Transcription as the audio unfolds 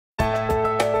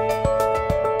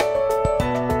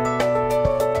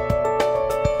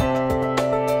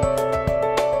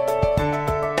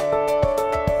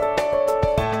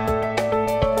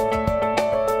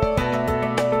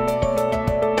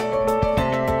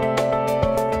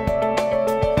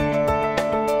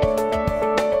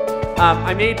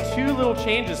I made two little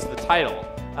changes to the title.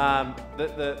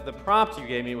 The prompt you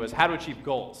gave me was how to achieve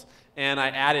goals. And I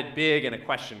added big and a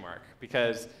question mark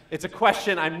because it's a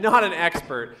question. I'm not an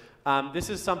expert. This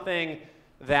is something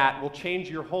that will change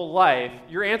your whole life.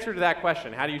 Your answer to that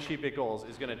question, how do you achieve big goals,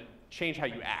 is going to change how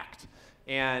you act.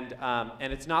 And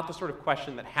it's not the sort of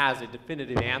question that has a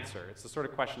definitive answer. It's the sort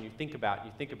of question you think about,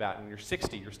 and you're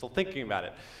 60, you're still thinking about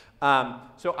it.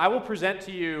 So I will present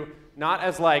to you not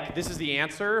as like, this is the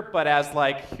answer, but as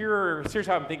like, here's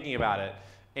how I'm thinking about it.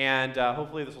 And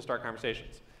hopefully this will start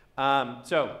conversations.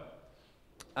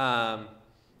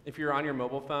 If you're on your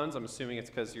mobile phones, I'm assuming it's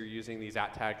because you're using these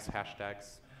 @tags,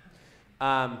 hashtags.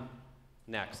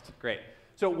 Next, great.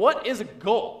 So what is a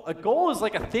goal? A goal is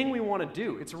like a thing we want to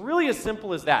do. It's really as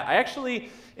simple as that. I actually,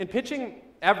 in pitching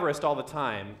Everest all the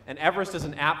time, and Everest is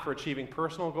an app for achieving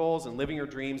personal goals and living your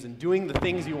dreams and doing the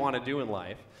things you want to do in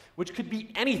life, which could be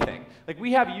anything. Like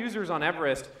we have users on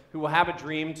Everest who will have a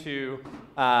dream to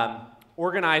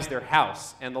organize their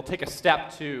house, and they'll take a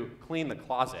step to clean the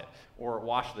closet or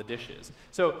wash the dishes.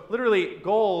 So literally,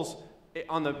 goals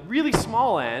on the really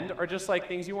small end are just like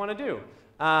things you want to do.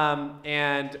 And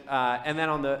then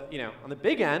on the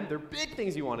big end, they're big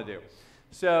things you want to do.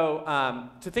 So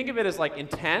to think of it as like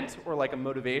intent or like a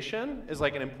motivation is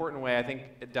like an important way, I think,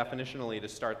 definitionally to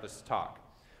start this talk.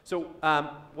 So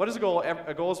what is a goal?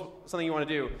 A goal is something you want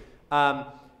to do.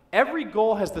 Every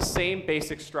goal has the same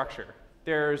basic structure.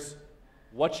 There's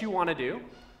what you want to do,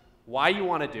 why you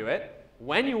want to do it,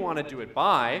 when you want to do it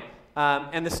by,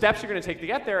 and the steps you're going to take to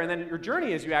get there, and then your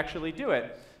journey as you actually do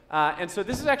it. And so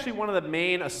this is actually one of the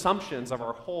main assumptions of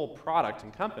our whole product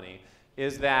and company,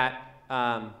 is that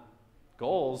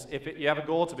goals, you have a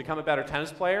goal to become a better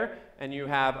tennis player, and you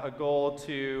have a goal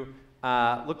to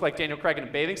look like Daniel Craig in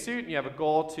a bathing suit, and you have a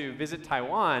goal to visit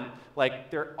Taiwan,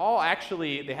 like they're all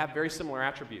actually, they have very similar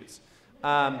attributes.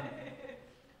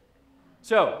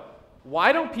 So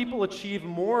why don't people achieve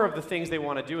more of the things they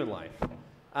want to do in life?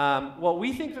 Well,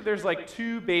 we think that there's like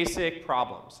two basic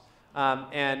problems.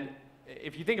 And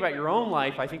if you think about your own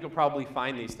life, I think you'll probably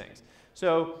find these things.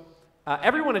 So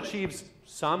everyone achieves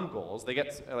some goals. They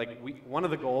get, like, one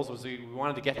of the goals was we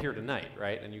wanted to get here tonight,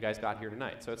 right? And you guys got here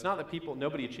tonight. So it's not that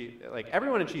nobody achieves, like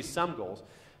everyone achieves some goals.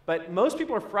 But most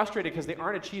people are frustrated because they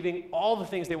aren't achieving all the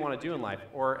things they want to do in life,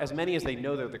 or as many as they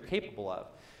know that they're capable of.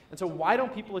 And so why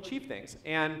don't people achieve things?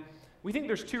 And we think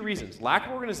there's two reasons: lack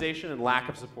of organization and lack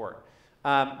of support.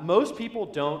 Most people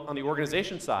don't, on the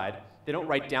organization side, they don't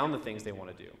write down the things they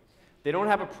want to do. They don't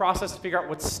have a process to figure out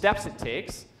what steps it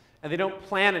takes, and they don't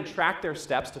plan and track their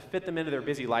steps to fit them into their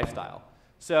busy lifestyle.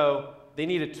 So they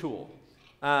need a tool.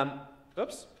 And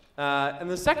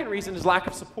the second reason is lack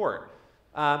of support.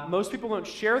 Most people don't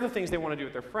share the things they want to do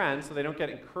with their friends, so they don't get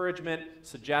encouragement,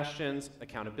 suggestions,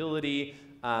 accountability.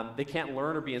 They can't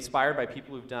learn or be inspired by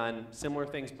people who've done similar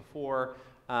things before.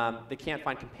 They can't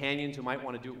find companions who might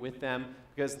want to do it with them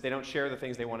because they don't share the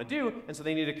things they want to do, and so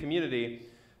they need a community.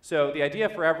 So the idea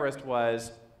for Everest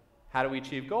was, how do we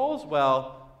achieve goals?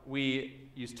 Well, we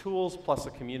use tools plus a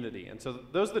community. And so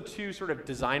those are the two sort of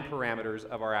design parameters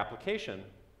of our application.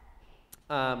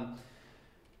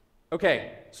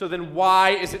 Okay, so then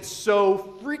why is it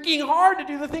so freaking hard to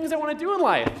do the things I want to do in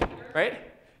life, right?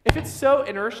 If it's so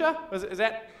inertia, is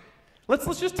that? Let's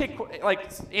just take like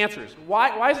answers.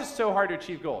 Why is it so hard to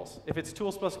achieve goals if it's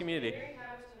tools plus community?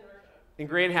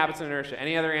 Ingrained habits and inertia.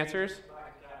 Any other answers?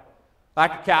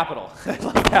 Lack of capital. I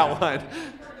like that one.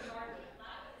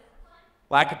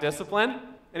 Lack of discipline.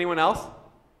 Anyone else?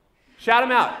 Shout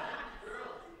them out.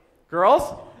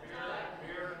 Girls?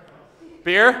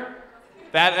 Beer?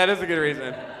 That is a good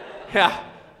reason. Yeah,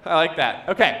 I like that.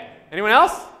 Okay. Anyone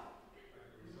else?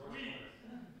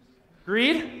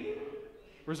 Greed?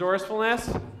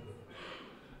 Resourcefulness?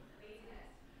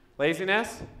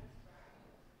 Laziness?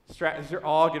 These are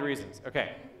all good reasons.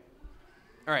 Okay.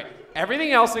 All right.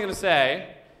 Everything else I'm going to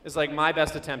say is like my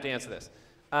best attempt to answer this.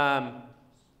 All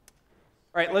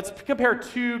right. Let's compare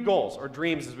two goals, or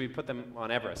dreams as we put them on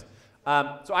Everest.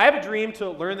 So I have a dream to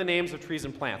learn the names of trees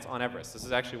and plants on Everest. This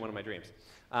is actually one of my dreams.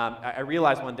 I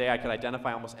realized one day I could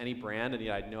identify almost any brand, and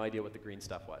yet I had no idea what the green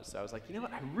stuff was. So I was like, you know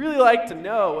what? I'd really like to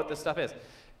know what this stuff is.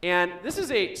 And this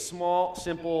is a small,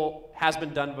 simple,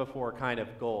 has-been-done-before kind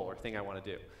of goal or thing I want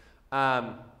to do.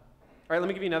 All right, let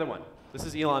me give you another one. This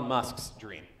is Elon Musk's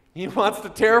dream. He wants to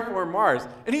terraform Mars.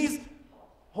 And he's,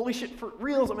 holy shit, for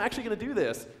reals, I'm actually going to do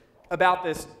this, about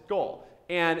this goal.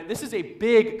 And this is a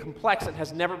big, complex, and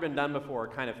has never been done before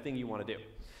kind of thing you want to do.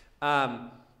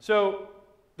 So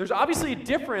there's obviously a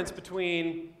difference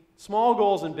between small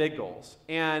goals and big goals.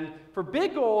 And for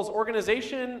big goals,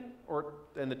 organization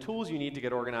and the tools you need to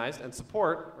get organized and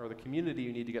support, or the community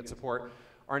you need to get support,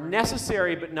 are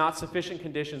necessary but not sufficient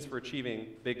conditions for achieving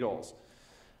big goals.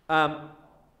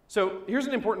 So here's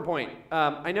an important point.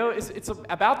 I know it's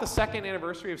about the 2nd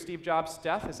anniversary of Steve Jobs'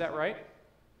 death. Is that right?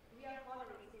 We are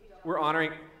honoring Steve Jobs. We're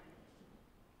honoring.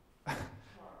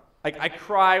 I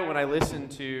cry when I listen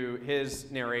to his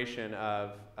narration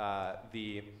of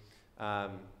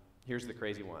here's the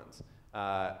crazy ones.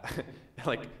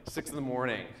 Like 6 in the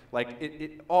morning. Like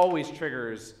it always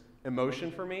triggers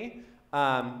emotion for me.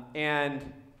 And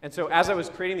so as I was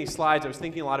creating these slides, I was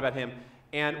thinking a lot about him.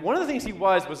 And one of the things he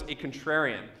was a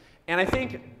contrarian. And I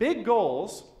think big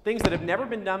goals, things that have never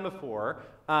been done before,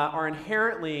 are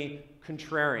inherently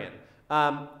contrarian.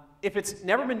 If it's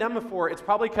never been done before, it's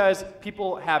probably because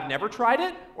people have never tried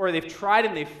it, or they've tried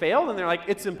and they've failed, and they're like,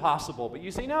 it's impossible. But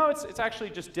you say, no, it's actually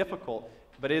just difficult,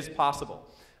 but it is possible.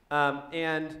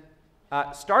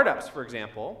 Startups, for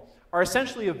example, are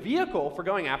essentially a vehicle for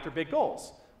going after big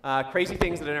goals, crazy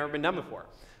things that have never been done before.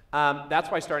 That's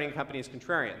why starting a company is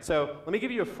contrarian. So let me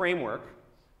give you a framework.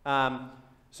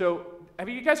 So have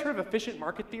you guys heard of efficient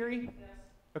market theory? Yes.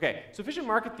 Okay, so efficient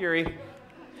market theory,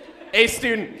 A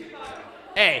student,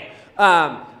 A.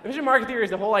 Efficient market theory is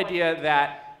the whole idea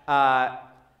that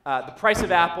the price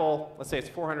of Apple, let's say it's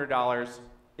 $400,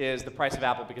 is the price of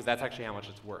Apple because that's actually how much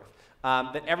it's worth.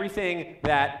 That everything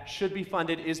that should be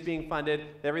funded is being funded,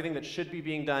 that everything that should be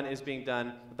being done is being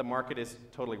done, that the market is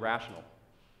totally rational.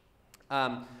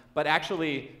 But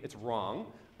actually, it's wrong,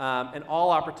 and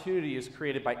all opportunity is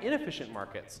created by inefficient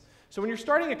markets. So when you're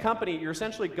starting a company, you're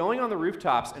essentially going on the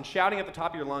rooftops and shouting at the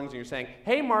top of your lungs, and you're saying,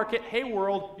 hey market, hey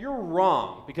world, you're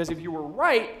wrong, because if you were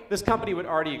right, this company would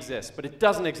already exist, but it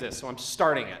doesn't exist, so I'm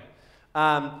starting it.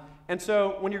 And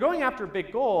so when you're going after a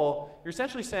big goal, you're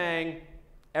essentially saying,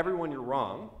 everyone, you're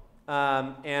wrong,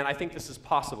 and I think this is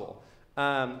possible,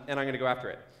 and I'm going to go after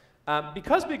it.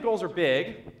 Because big goals are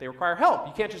big, they require help.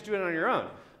 You can't just do it on your own.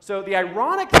 So the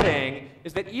ironic thing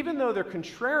is that even though they're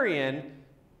contrarian,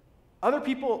 other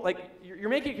people, like, you're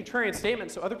making a contrarian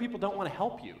statement, so other people don't want to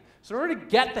help you. So in order to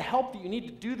get the help that you need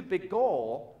to do the big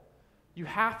goal, you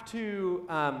have to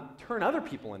turn other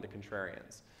people into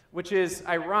contrarians, which is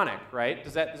ironic, right?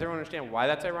 Does everyone understand why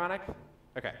that's ironic?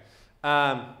 Okay.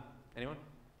 Anyone?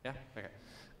 Yeah? Okay.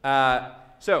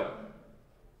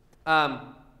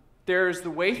 There's the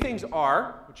way things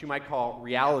are, which you might call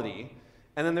reality,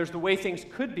 and then there's the way things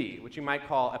could be, which you might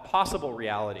call a possible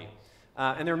reality.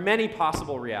 And there are many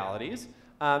possible realities.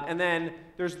 And then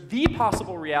there's the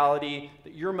possible reality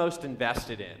that you're most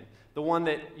invested in, the one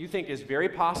that you think is very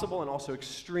possible and also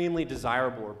extremely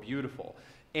desirable or beautiful.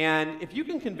 And if you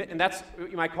can and that's what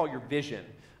you might call your vision.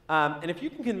 And if you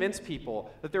can convince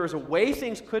people that there is a way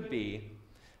things could be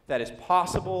that is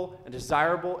possible and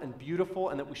desirable and beautiful,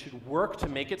 and that we should work to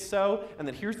make it so, and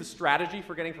that here's the strategy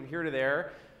for getting from here to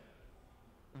there,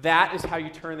 that is how you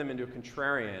turn them into a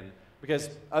contrarian, because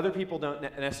other people don't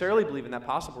necessarily believe in that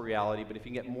possible reality, but if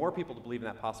you can get more people to believe in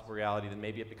that possible reality, then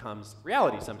maybe it becomes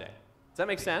reality someday. Does that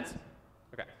make sense?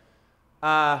 Okay.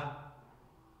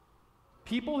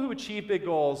 People who achieve big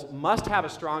goals must have a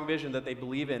strong vision that they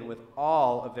believe in with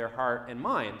all of their heart and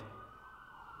mind.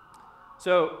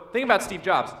 So think about Steve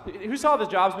Jobs. Who saw the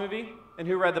Jobs movie? And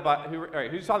who read the book? All right,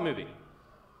 who saw the movie?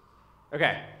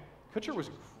 Okay. Kutcher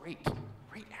was great.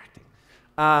 Great acting.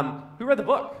 Who read the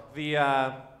book? The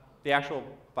actual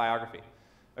biography.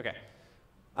 Okay.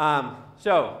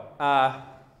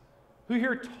 Who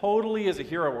here totally is a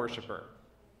hero worshiper?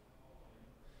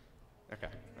 Okay,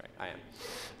 right, I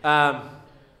am.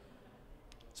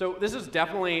 So this is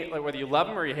definitely, like, whether you love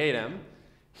him or you hate him,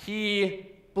 he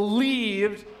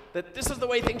believed that this is the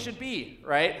way things should be,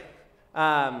 right?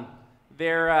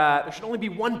 There should only be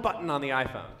one button on the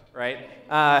iPhone, right?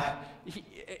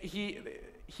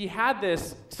 He had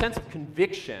this sense of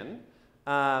conviction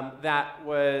that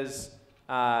was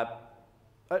a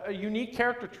unique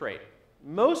character trait.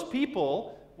 Most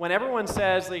people, when everyone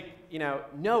says, like, you know,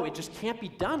 no, it just can't be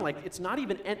done, like, it's not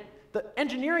even, the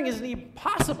engineering isn't even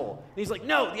possible. And he's like,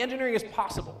 no, the engineering is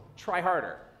possible. Try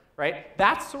harder, right?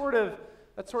 That's sort of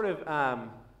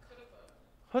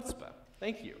chutzpah,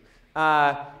 thank you,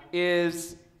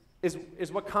 is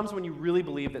what comes when you really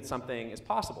believe that something is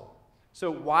possible.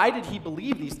 So why did he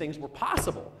believe these things were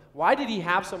possible? Why did he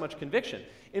have so much conviction?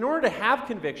 In order to have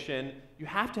conviction, you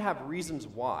have to have reasons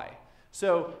why.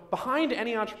 So behind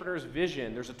any entrepreneur's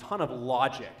vision, there's a ton of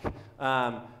logic.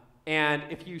 And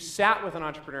if you sat with an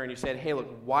entrepreneur and you said, hey, look,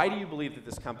 why do you believe that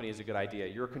this company is a good idea?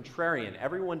 You're a contrarian.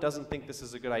 Everyone doesn't think this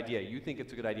is a good idea. You think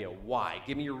it's a good idea. Why?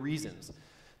 Give me your reasons.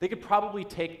 They could probably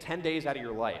take 10 days out of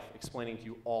your life explaining to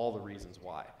you all the reasons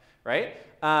why, right?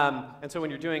 And so when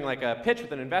you're doing like a pitch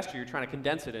with an investor, you're trying to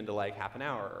condense it into like half an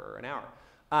hour or an hour.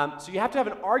 So you have to have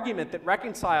an argument that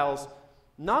reconciles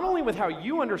not only with how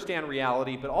you understand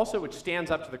reality, but also which stands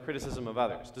up to the criticism of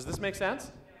others. Does this make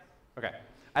sense? Okay.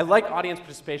 I like audience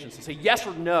participation, so say yes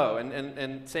or no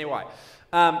and say why.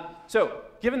 So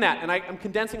given that, and I'm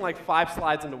condensing like 5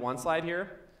 slides into 1 slide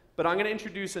here, but I'm going to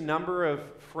introduce a number of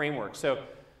frameworks. So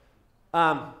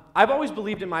I've always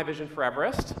believed in my vision for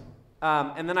Everest,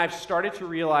 and then I've started to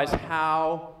realize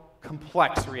how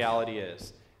complex reality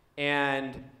is.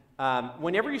 And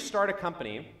whenever you start a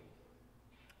company,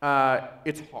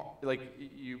 it's hard. Like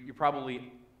you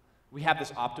probably, we have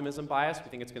this optimism bias. We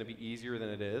think it's going to be easier than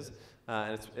it is.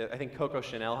 And I think Coco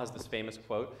Chanel has this famous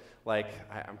quote. Like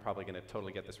I'm probably going to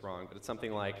totally get this wrong, but it's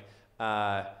something like,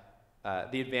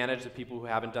 the advantage that people who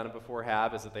haven't done it before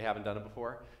have is that they haven't done it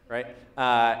before, right?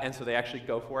 And so they actually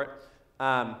go for it.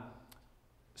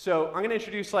 So I'm going to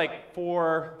introduce like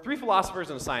 3 philosophers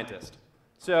and a scientist.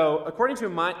 So according to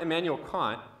Immanuel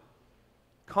Kant,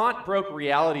 Kant broke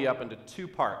reality up into 2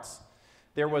 parts.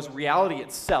 There was reality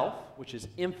itself, which is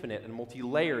infinite and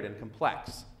multi-layered and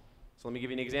complex. So let me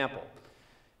give you an example.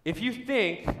 If you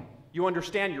think you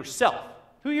understand yourself,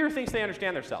 who here thinks they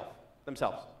understand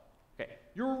themselves? Okay,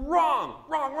 you're wrong,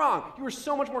 wrong, wrong. You are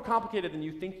so much more complicated than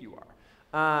you think you are.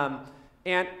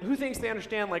 And who thinks they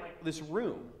understand like this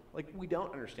room? Like we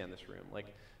don't understand this room.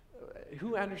 Like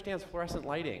who understands fluorescent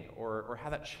lighting or how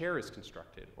that chair is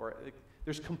constructed? Or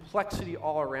there's complexity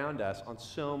all around us on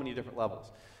so many different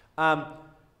levels.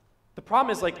 The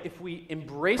problem is, like, if we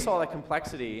embrace all that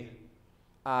complexity,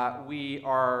 we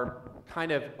are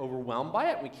kind of overwhelmed by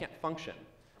it, and we can't function.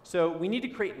 So we need to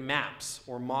create maps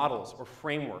or models or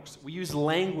frameworks. We use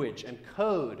language and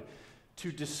code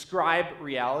to describe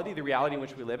reality, the reality in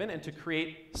which we live in, and to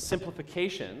create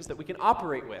simplifications that we can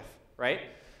operate with, right?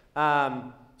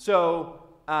 So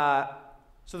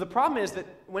the problem is that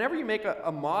whenever you make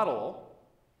a model,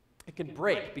 it can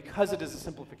break because it is a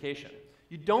simplification.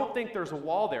 You don't think there's a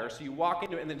wall there, so you walk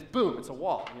into it, and then boom, it's a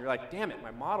wall. And you're like, damn it,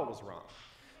 my model was wrong.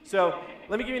 So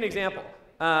let me give you an example.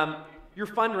 You're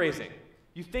fundraising.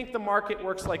 You think the market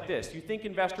works like this. You think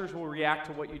investors will react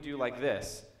to what you do like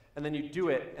this. And then you do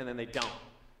it, and then they don't.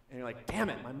 And you're like, damn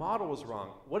it, my model was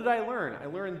wrong. What did I learn? I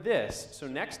learned this, so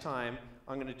next time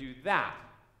I'm going to do that,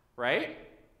 right?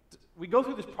 We go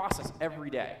through this process every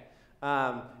day.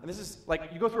 And this is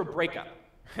like, you go through a breakup,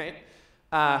 right?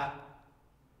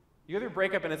 You go through a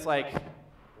breakup, and it's like,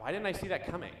 why didn't I see that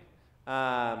coming?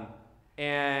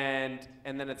 And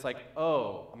then it's like,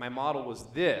 oh, my model was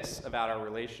this about our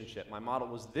relationship. My model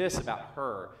was this about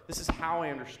her. This is how I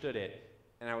understood it,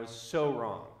 and I was so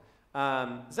wrong.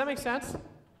 Does that make sense?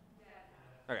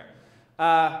 Okay.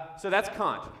 So that's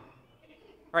Kant. All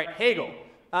right, Hegel.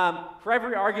 For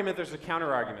every argument, there's a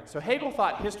counter-argument. So Hegel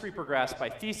thought history progressed by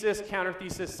thesis,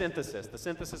 counter-thesis, synthesis. The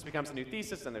synthesis becomes a new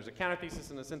thesis, and there's a counter-thesis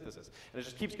and a synthesis. And it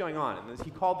just keeps going on. And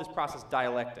he called this process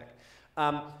dialectic.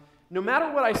 No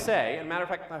matter what I say, and matter of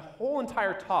fact, my whole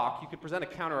entire talk, you could present a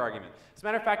counter-argument. As a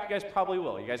matter of fact, you guys probably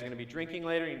will. You guys are going to be drinking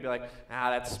later, and you'd be like,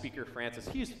 that's Speaker Francis.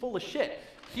 He's full of shit.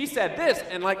 He said this,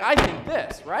 and like, I think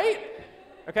this, right?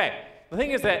 Okay, the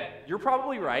thing is that you're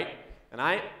probably right, and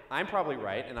I'm probably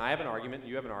right, and I have an argument, and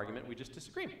you have an argument, we just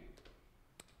disagree.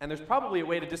 And there's probably a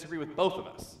way to disagree with both of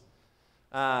us.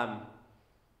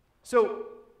 So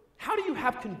how do you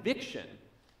have conviction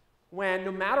when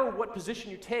no matter what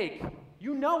position you take,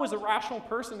 you know as a rational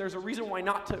person there's a reason why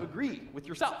not to agree with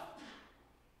yourself,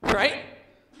 right?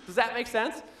 Does that make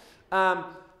sense? The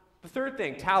third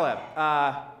thing, Taleb.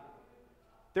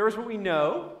 There is what we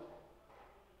know.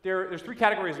 There's 3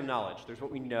 categories of knowledge. There's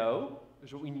what we know,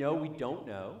 there's what we know we don't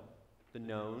know, the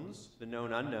knowns, the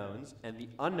known unknowns, and the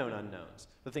unknown unknowns.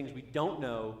 The things we don't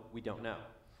know, we don't know.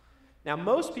 Now,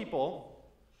 most people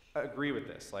agree with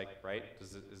this, like, right?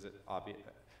 Is it obvious?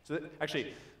 So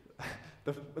actually,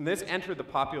 when this entered the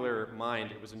popular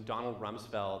mind, it was when Donald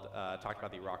Rumsfeld talked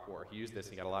about the Iraq War. He used this,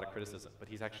 and he got a lot of criticism, but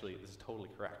this is totally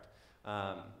correct.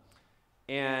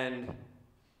 And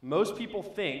most people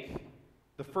think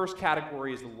the first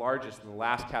category is the largest and the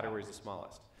last category is the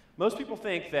smallest. Most people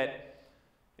think that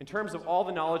in terms of all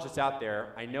the knowledge that's out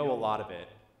there, I know a lot of it.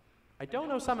 I don't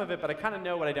know some of it, but I kind of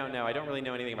know what I don't know. I don't really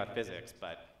know anything about physics,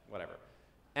 but whatever.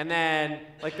 And then,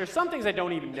 like, there's some things I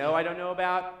don't even know I don't know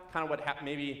about, kind of what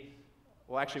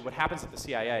what happens at the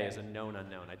CIA is a known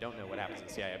unknown. I don't know what happens at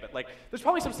the CIA, but like, there's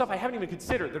probably some stuff I haven't even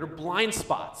considered that are blind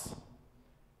spots.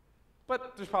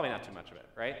 But there's probably not too much of it,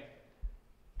 right?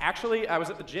 Actually, I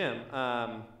was at the gym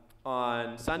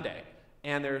on Sunday,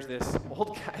 And there's this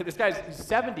old guy, he's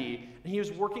 70, and he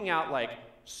was working out like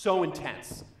so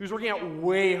intense. He was working out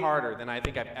way harder than I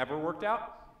think I've ever worked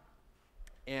out.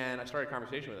 And I started a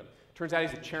conversation with him. Turns out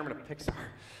he's the chairman of Pixar,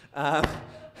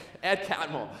 Ed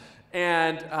Catmull.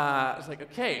 And I was like,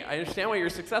 okay, I understand why you're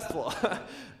successful.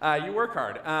 You work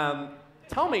hard.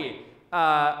 Tell me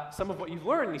some of what you've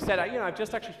learned. And he said, I've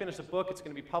just actually finished a book. It's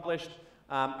going to be published.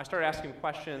 I started asking him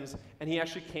questions, and he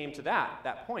actually came to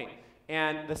that point.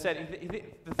 And they said,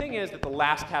 the thing is that the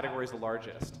last category is the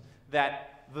largest,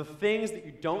 that the things that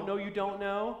you don't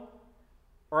know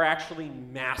are actually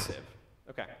massive.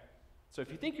 Okay, so if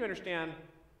you think you understand,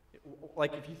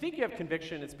 like if you think you have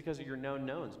conviction, it's because of your known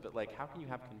knowns, but like how can you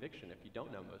have conviction if you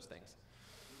don't know most things?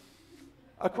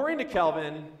 According to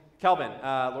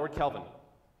Lord Kelvin,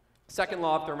 second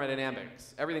law of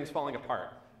thermodynamics, everything's falling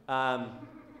apart.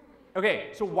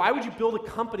 Okay, so why would you build a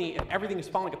company if everything is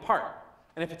falling apart?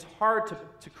 And if it's hard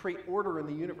to create order in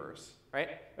the universe,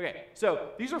 right? Okay, so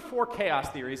these are 4 chaos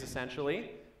theories,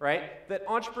 essentially, right, that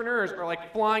entrepreneurs are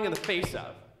like flying in the face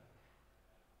of.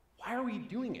 Why are we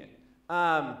doing it?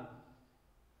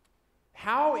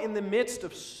 How in the midst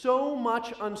of so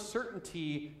much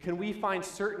uncertainty can we find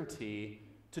certainty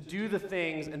to do the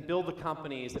things and build the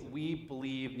companies that we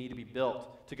believe need to be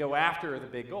built to go after the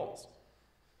big goals?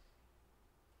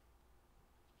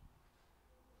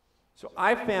 So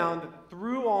I've found that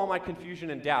through all my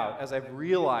confusion and doubt, as I've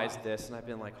realized this, and I've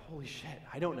been like, holy shit,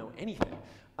 I don't know anything,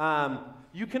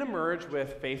 you can emerge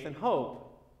with faith and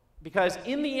hope, because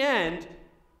in the end,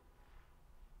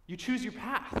 you choose your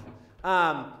path.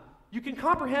 You can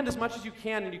comprehend as much as you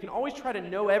can, and you can always try to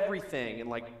know everything and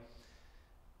like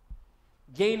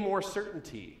gain more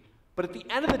certainty. But at the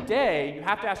end of the day, you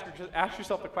have to ask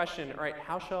yourself the question, all right,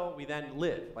 how shall we then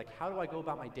live? Like, how do I go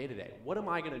about my day-to-day? What am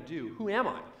I going to do? Who am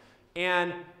I?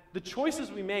 And the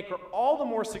choices we make are all the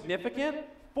more significant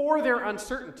for their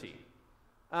uncertainty.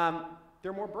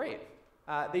 They're more brave.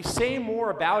 They say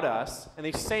more about us, and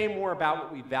they say more about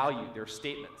what we value, their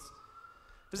statements.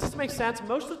 Does this make sense?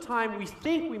 Most of the time, we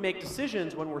think we make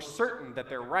decisions when we're certain that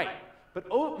they're right. But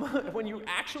when you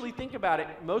actually think about it,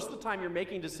 most of the time you're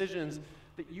making decisions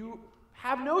that you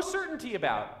have no certainty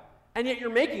about, and yet you're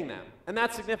making them, and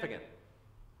that's significant.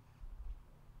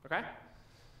 Okay?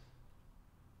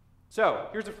 So,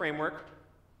 here's a framework.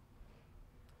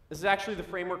 This is actually the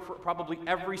framework for probably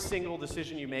every single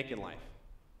decision you make in life.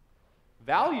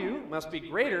 Value must be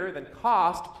greater than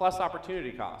cost plus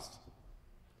opportunity cost.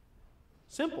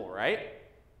 Simple, right?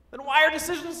 Then why are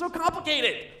decisions so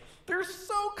complicated? They're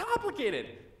so complicated.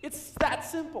 It's that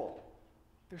simple.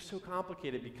 They're so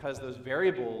complicated because those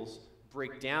variables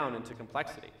break down into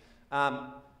complexity.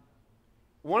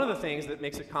 One of the things that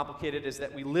makes it complicated is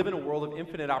that we live in a world of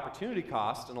infinite opportunity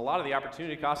cost, and a lot of the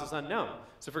opportunity cost is unknown.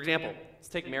 So for example, let's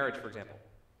take marriage, for example.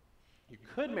 You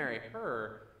could marry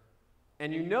her,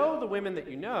 and you know the women that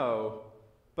you know,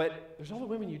 but there's all the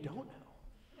women you don't know.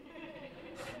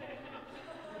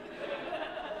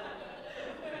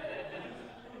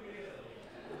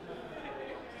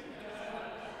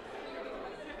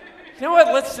 You know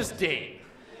what? Let's just date.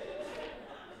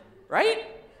 Right?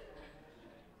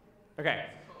 Okay.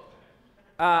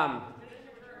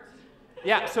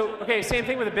 Yeah, so, okay, same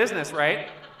thing with a business, right?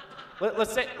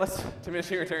 Let's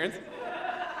diminishing returns.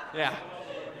 Yeah.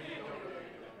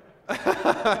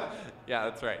 Yeah,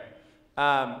 that's right.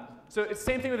 So it's the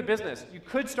same thing with a business. You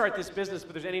could start this business,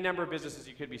 but there's any number of businesses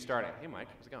you could be starting. Hey, Mike,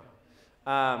 how's it going?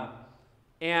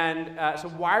 So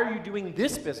why are you doing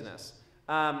this business?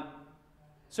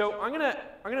 So I'm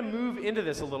gonna move into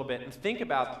this a little bit and think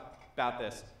about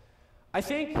this. I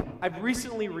think I've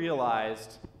recently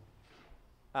realized,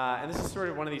 and this is sort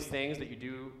of one of these things that you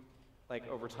do like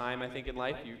over time, I think, in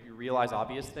life. You realize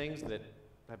obvious things that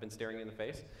have been staring you in the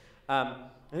face. I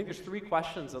think there's 3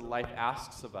 questions that life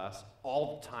asks of us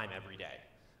all the time, every day.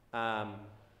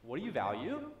 What do you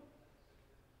value?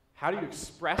 How do you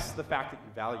express the fact that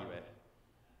you value it?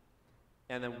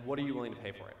 And then what are you willing to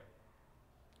pay for it?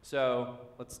 So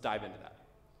let's dive into that.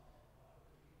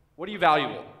 What are you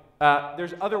valuable?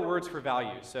 There's other words for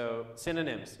value, so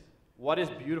synonyms. What is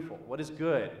beautiful? What is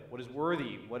good? What is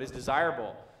worthy? What is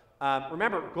desirable?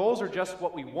 Remember, goals are just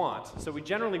what we want, so we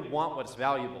generally want what's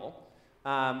valuable.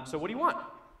 So what do you want?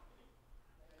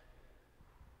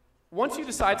 Once you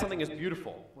decide something is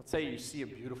beautiful, let's say you see a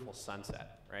beautiful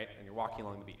sunset, right, and you're walking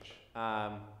along the beach.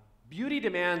 Beauty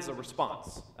demands a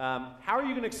response. How are you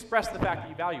going to express the fact that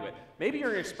you value it? Maybe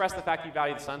you're going to express the fact that you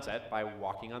value the sunset by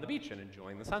walking on the beach and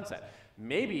enjoying the sunset.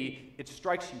 Maybe it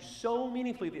strikes you so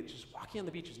meaningfully that just walking on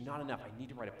the beach is not enough. I need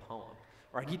to write a poem,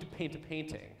 or I need to paint a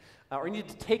painting, or I need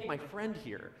to take my friend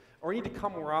here, or I need to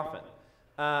come more often.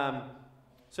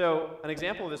 So an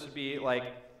example of this would be like,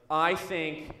 I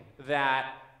think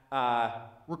that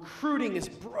recruiting is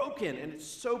broken, and it's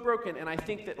so broken, and I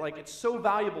think that like it's so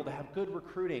valuable to have good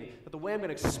recruiting that the way I'm going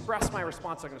to express my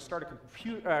response, I'm going to start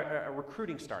a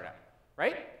recruiting startup,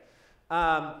 right?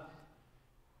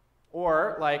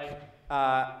 Or like,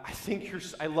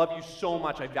 I love you so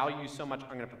much, I value you so much,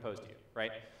 I'm going to propose to you,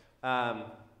 right?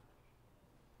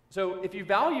 So if you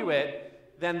value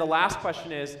it, then the last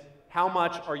question is, how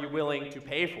much are you willing to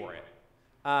pay for it?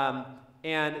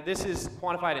 And this is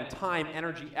quantified in time,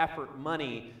 energy, effort,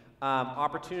 money,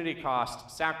 opportunity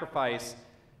cost, sacrifice.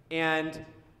 And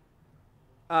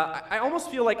I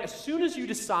almost feel like as soon as you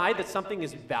decide that something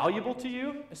is valuable to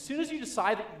you, as soon as you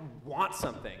decide that you want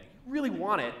something, you really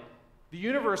want it, the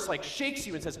universe like shakes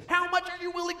you and says, how much are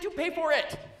you willing to pay for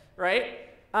it? Right?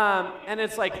 And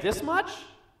it's like, this much?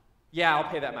 Yeah,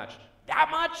 I'll pay that much. That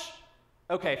much?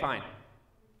 Okay, fine.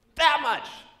 That much?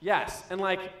 Yes. And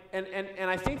like, and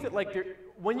I think that like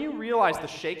when you realize the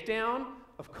shakedown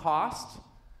of cost,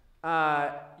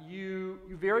 you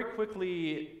very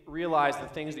quickly realize the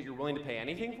things that you're willing to pay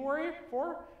anything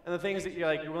for, and the things that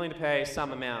you're willing to pay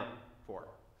some amount for.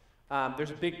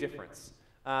 There's a big difference.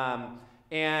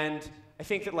 And I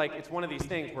think that like it's one of these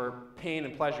things where pain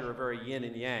and pleasure are very yin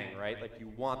and yang, right? Like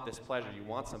you want this pleasure, you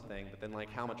want something, but then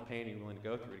like how much pain are you willing to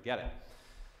go through to get it?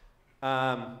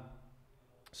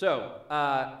 So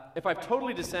if I've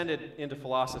totally descended into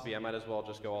philosophy, I might as well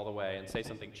just go all the way and say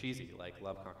something cheesy like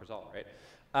love conquers all, right?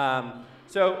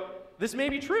 So this may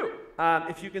be true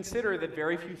if you consider that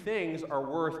very few things are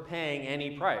worth paying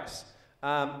any price.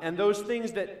 And those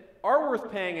things that are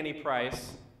worth paying any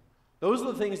price, those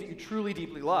are the things that you truly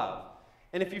deeply love.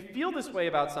 And if you feel this way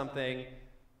about something,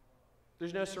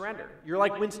 there's no surrender. You're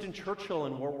like Winston Churchill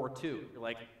in World War II. You're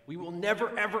like, we will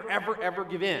never, ever, ever, ever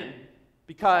give in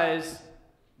because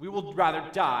we will rather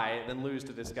die than lose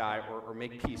to this guy or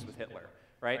make peace with Hitler,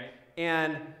 right?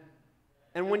 And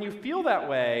when you feel that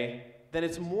way, then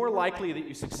it's more likely that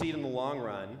you succeed in the long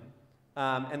run,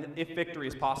 and if victory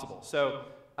is possible. So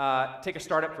take a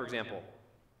startup, for example.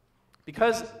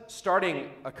 Because starting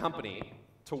a company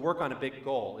to work on a big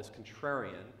goal is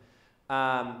contrarian,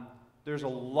 there's a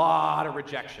lot of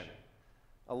rejection.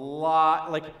 A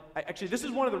lot, like, actually, this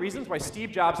is one of the reasons why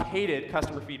Steve Jobs hated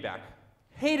customer feedback,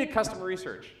 hated customer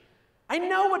research. I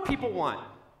know what people want.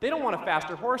 They don't want a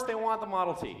faster horse, they want the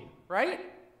Model T, right?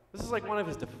 This is like one of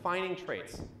his defining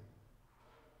traits.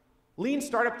 Lean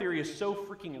startup theory is so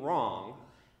freaking wrong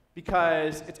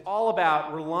because it's all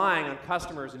about relying on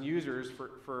customers and users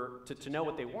to know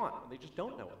what they want. They just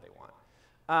don't know what they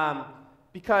want.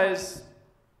 Because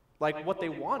like what they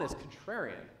want is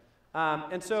contrarian.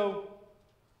 And so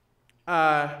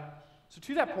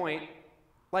to that point,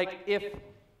 like if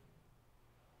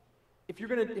you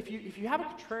have a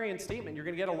contrarian statement, you're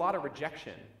gonna get a lot of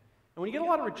rejection. And when you get a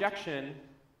lot of rejection,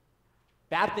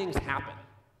 bad things happen,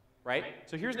 right?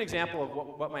 So here's an example of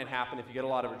what might happen if you get a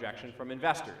lot of rejection from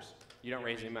investors. You don't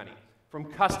raise any money. From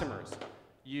customers.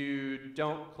 You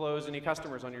don't close any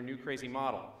customers on your new crazy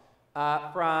model.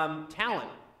 From talent.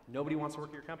 Nobody wants to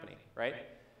work at your company, right?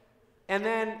 And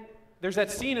then there's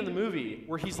that scene in the movie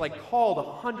where he's like called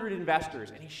 100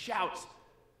 investors and he shouts,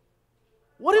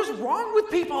 "What is wrong with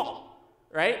people?"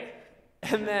 Right?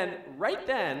 And then, right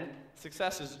then,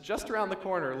 success is just around the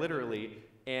corner, literally,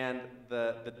 and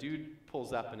the dude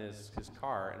pulls up in his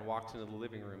car and walks into the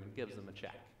living room and gives them a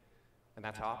check. And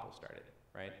that's how Apple started,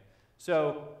 right?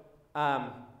 So,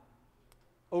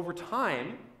 over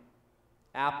time,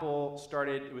 Apple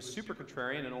started, it was super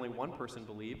contrarian and only one person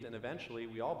believed, and eventually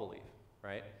we all believe,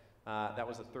 right? That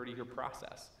was a 30-year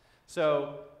process.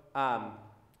 So,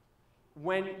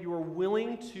 when you're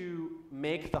willing to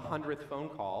make the 100th phone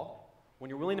call, when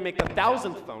you're willing to make the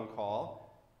 1,000th phone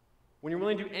call, when you're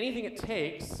willing to do anything it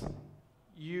takes,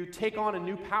 you take on a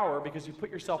new power because you put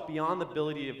yourself beyond the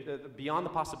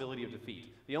possibility of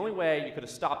defeat. The only way you could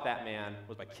have stopped that man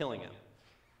was by killing him.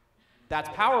 That's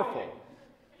powerful.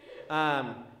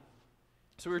 So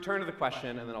we return to the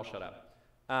question, and then I'll shut up.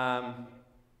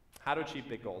 How to achieve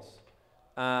big goals.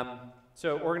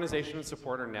 So organization and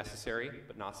support are necessary,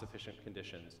 but not sufficient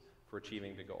conditions for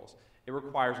achieving big goals. It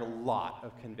requires a lot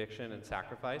of conviction and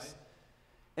sacrifice.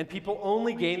 And people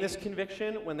only gain this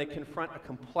conviction when they confront a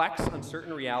complex,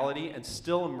 uncertain reality and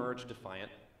still emerge defiant.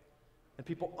 And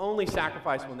people only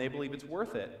sacrifice when they believe it's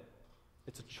worth it.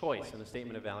 It's a choice and a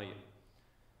statement of value.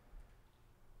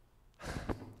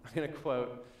 I'm going to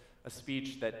quote a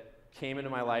speech that came into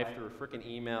my life through a frickin'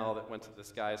 email that went to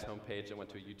this guy's homepage that went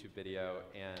to a YouTube video,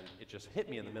 and it just hit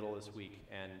me in the middle of this week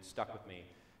and stuck with me.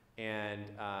 And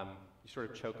you sort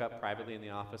of choke up privately in the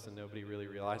office and nobody really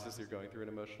realizes you're going through an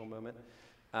emotional moment.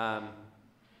 John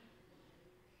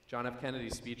F.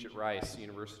 Kennedy's speech at Rice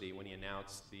University when he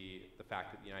announced the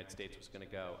fact that the United States was going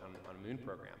to go on a moon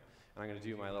program. And I'm going to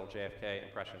do my little JFK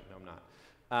impression. No, I'm not.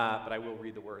 But I will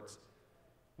read the words.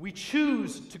 We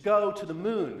choose to go to the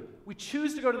moon. We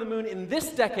choose to go to the moon in this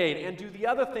decade and do the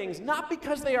other things, not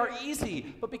because they are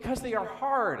easy, but because they are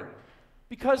hard.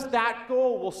 Because that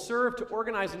goal will serve to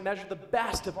organize and measure the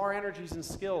best of our energies and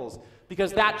skills.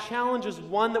 Because that challenge is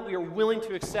one that we are willing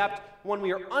to accept, one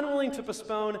we are unwilling to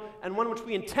postpone, and one which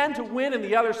we intend to win and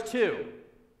the others too.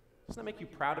 Doesn't that make you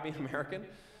proud to be an American?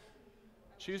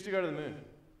 Choose to go to the moon.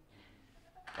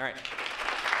 All right.